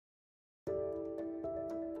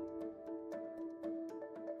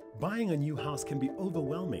Buying a new house can be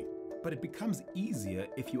overwhelming, but it becomes easier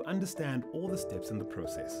if you understand all the steps in the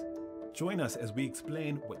process. Join us as we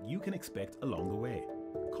explain what you can expect along the way.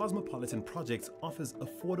 Cosmopolitan Projects offers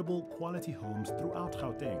affordable, quality homes throughout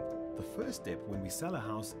Gauteng. The first step when we sell a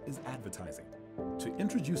house is advertising. To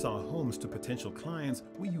introduce our homes to potential clients,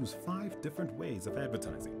 we use 5 different ways of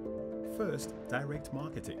advertising. First, direct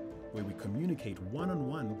marketing, where we communicate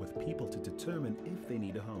one-on-one with people to determine if they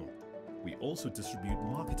need a home. We also distribute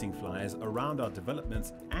marketing flyers around our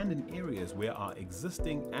developments and in areas where our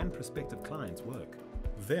existing and prospective clients work.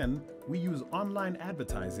 Then, we use online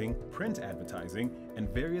advertising, print advertising, and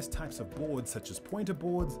various types of boards such as pointer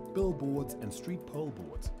boards, billboards, and street pole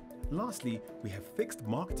boards. Lastly, we have fixed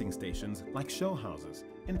marketing stations like show houses,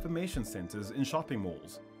 information centers in shopping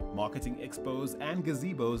malls, marketing expos, and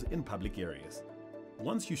gazebos in public areas.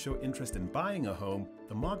 Once you show interest in buying a home,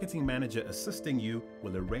 the marketing manager assisting you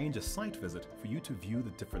will arrange a site visit for you to view the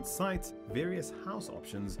different sites, various house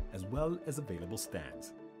options, as well as available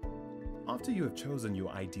stands. After you have chosen your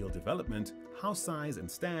ideal development, house size, and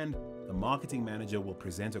stand, the marketing manager will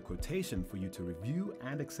present a quotation for you to review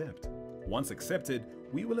and accept. Once accepted,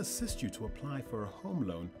 we will assist you to apply for a home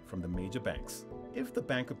loan from the major banks. If the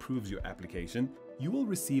bank approves your application, you will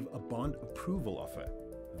receive a bond approval offer.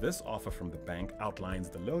 This offer from the bank outlines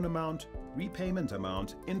the loan amount, repayment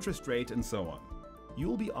amount, interest rate, and so on. You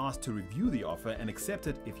will be asked to review the offer and accept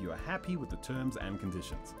it if you are happy with the terms and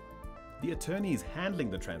conditions. The attorneys handling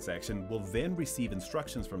the transaction will then receive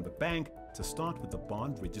instructions from the bank to start with the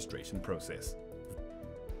bond registration process.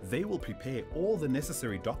 They will prepare all the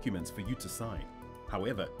necessary documents for you to sign.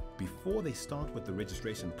 However, before they start with the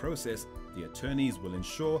registration process, the attorneys will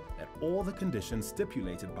ensure that all the conditions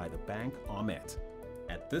stipulated by the bank are met.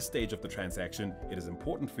 At this stage of the transaction, it is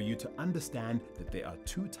important for you to understand that there are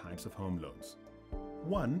 2 types of home loans.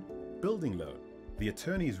 1. Building loan. The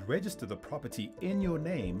attorneys register the property in your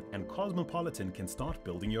name and Cosmopolitan can start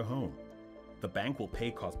building your home. The bank will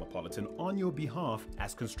pay Cosmopolitan on your behalf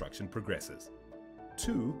as construction progresses.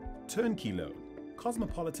 2. Turnkey loan.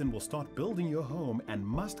 Cosmopolitan will start building your home and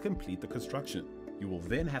must complete the construction. You will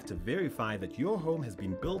then have to verify that your home has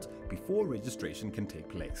been built before registration can take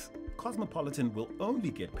place. Cosmopolitan will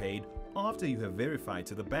only get paid after you have verified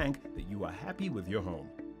to the bank that you are happy with your home.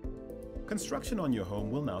 Construction on your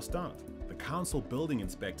home will now start. The council building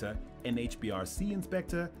inspector, NHBRC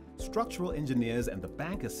inspector, structural engineers, and the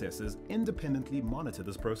bank assessors independently monitor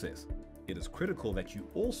this process. It is critical that you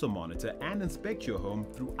also monitor and inspect your home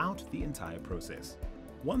throughout the entire process.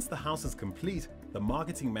 Once the house is complete, the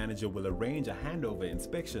marketing manager will arrange a handover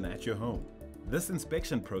inspection at your home. This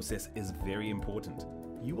inspection process is very important.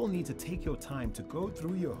 You will need to take your time to go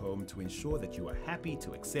through your home to ensure that you are happy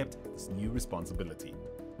to accept this new responsibility.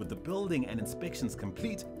 With the building and inspections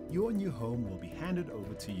complete, your new home will be handed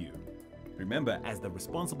over to you. Remember, as the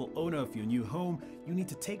responsible owner of your new home, you need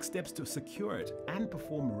to take steps to secure it and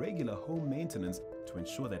perform regular home maintenance to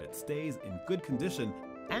ensure that it stays in good condition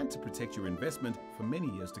and to protect your investment for many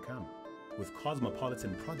years to come. With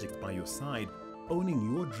Cosmopolitan Projects by your side,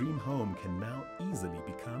 owning your dream home can now easily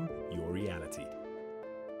become your reality.